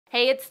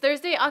Hey, it's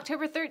Thursday,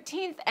 October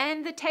 13th,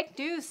 and the tech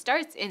news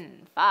starts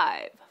in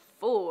 5,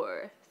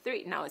 4,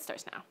 3. No, it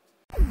starts now.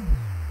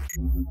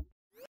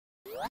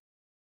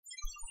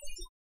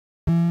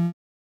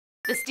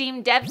 The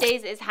Steam Dev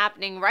Days is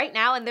happening right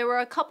now, and there were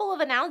a couple of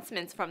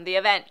announcements from the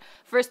event.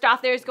 First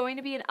off, there's going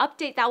to be an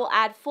update that will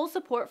add full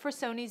support for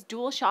Sony's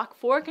Dualshock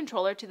 4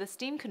 controller to the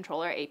Steam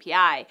controller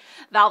API.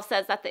 Valve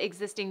says that the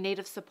existing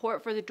native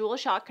support for the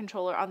Dualshock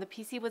controller on the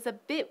PC was a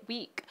bit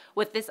weak.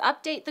 With this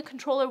update, the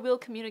controller will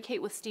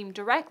communicate with Steam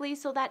directly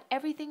so that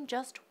everything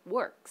just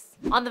works.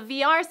 On the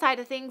VR side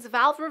of things,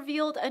 Valve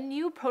revealed a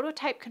new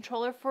prototype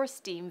controller for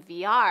Steam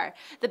VR.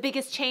 The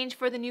biggest change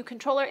for the new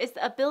controller is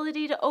the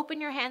ability to open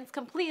your hands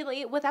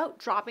completely without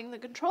dropping the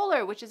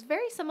controller, which is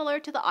very similar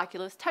to the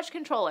Oculus Touch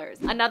controllers.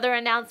 Another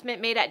announcement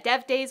made at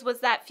Dev Days was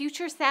that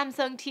future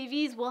Samsung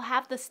TVs will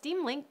have the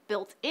Steam Link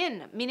built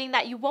in, meaning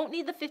that you won't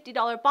need the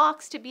 $50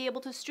 box to be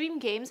able to stream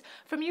games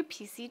from your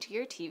PC to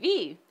your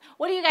TV.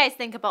 What do you guys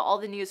think about all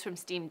the news from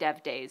Steam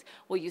Dev Days?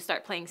 Will you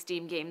start playing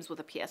Steam games with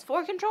a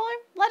PS4 controller?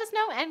 Let us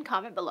know and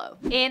comment below.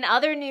 In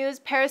other news,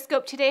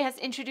 Periscope today has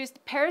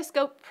introduced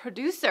Periscope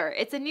Producer.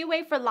 It's a new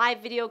way for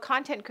live video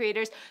content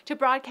creators to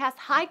broadcast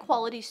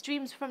high-quality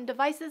streams from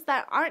devices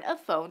that aren't a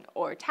phone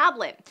or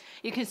tablet.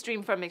 You can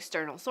stream from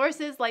external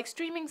sources like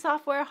streaming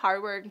software,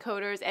 hardware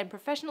encoders, and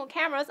professional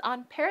cameras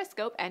on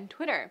Periscope and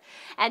Twitter.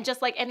 And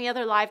just like any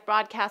other live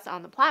broadcast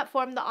on the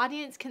platform, the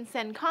audience can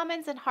send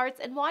comments and hearts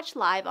and watch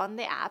live on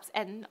the apps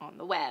and on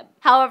the web.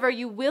 However,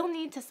 you will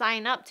need to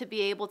sign up to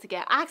be able to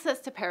get access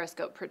to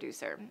Periscope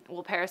Producer.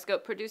 Will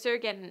Periscope Producer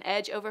get an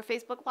edge over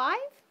Facebook Live?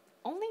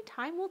 Only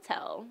time will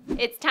tell.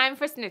 It's time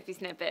for Sniffy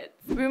Snippets.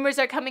 Rumors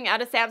are coming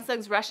out of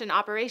Samsung's Russian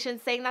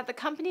operations saying that the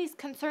company is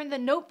concerned the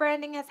Note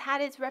branding has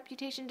had its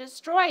reputation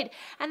destroyed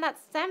and that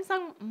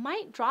Samsung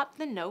might drop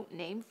the Note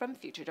name from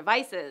future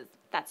devices.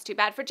 That's too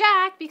bad for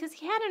Jack because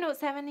he had a Note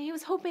 7 and he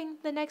was hoping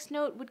the next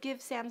Note would give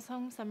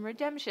Samsung some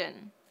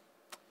redemption.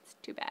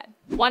 Too bad.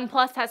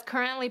 OnePlus has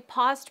currently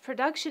paused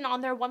production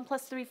on their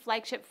OnePlus 3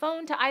 flagship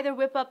phone to either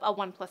whip up a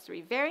OnePlus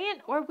 3 variant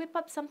or whip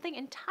up something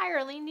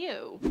entirely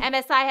new.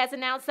 MSI has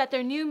announced that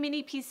their new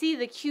mini PC,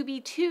 the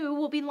QB2,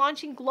 will be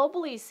launching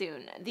globally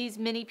soon. These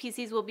mini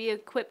PCs will be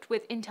equipped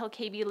with Intel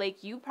Kaby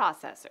Lake U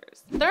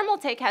processors.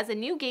 Thermaltake has a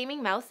new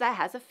gaming mouse that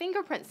has a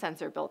fingerprint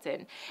sensor built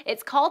in.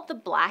 It's called the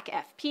Black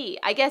FP.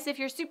 I guess if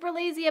you're super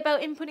lazy about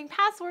inputting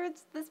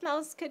passwords, this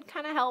mouse could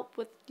kind of help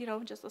with,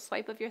 just a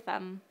swipe of your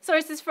thumb.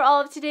 Sources for all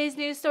of today's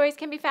news stories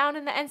can be found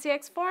in the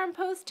NCX forum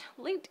post,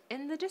 linked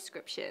in the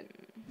description.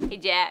 Hey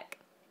Jack.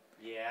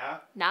 Yeah?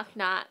 Knock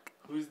knock.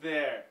 Who's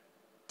there?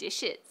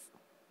 Dishes.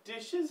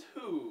 Dishes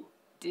who?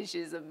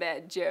 Dishes a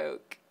bad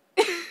joke.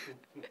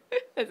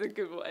 That's a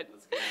good one.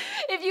 That's good.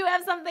 If you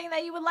have something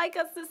that you would like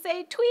us to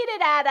say, tweet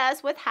it at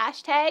us with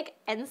hashtag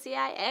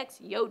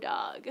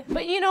NCIXYodog.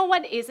 But you know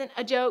what isn't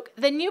a joke?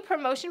 The new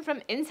promotion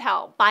from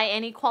Intel. Buy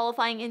any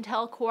qualifying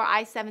Intel Core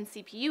i7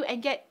 CPU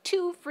and get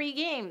 2 free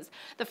games.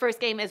 The first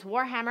game is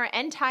Warhammer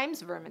End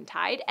Times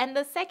Vermintide, and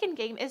the second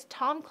game is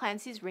Tom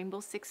Clancy's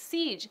Rainbow Six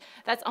Siege.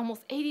 That's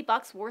almost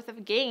 $80 worth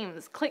of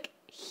games. Click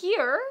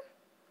here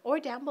or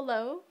down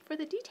below for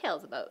the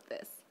details about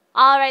this.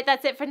 Alright,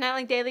 that's it for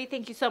Netlinked Daily.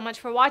 Thank you so much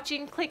for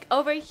watching. Click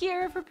over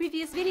here for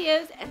previous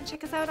videos and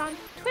check us out on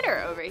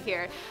Twitter over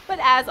here. But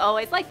as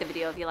always, like the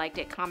video if you liked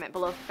it, comment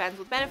below for fans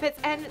with benefits,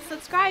 and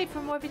subscribe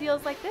for more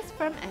videos like this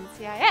from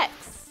NCIX.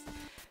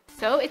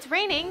 So it's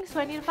raining,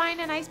 so I need to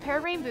find a nice pair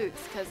of rain boots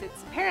because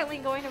it's apparently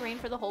going to rain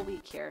for the whole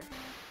week here.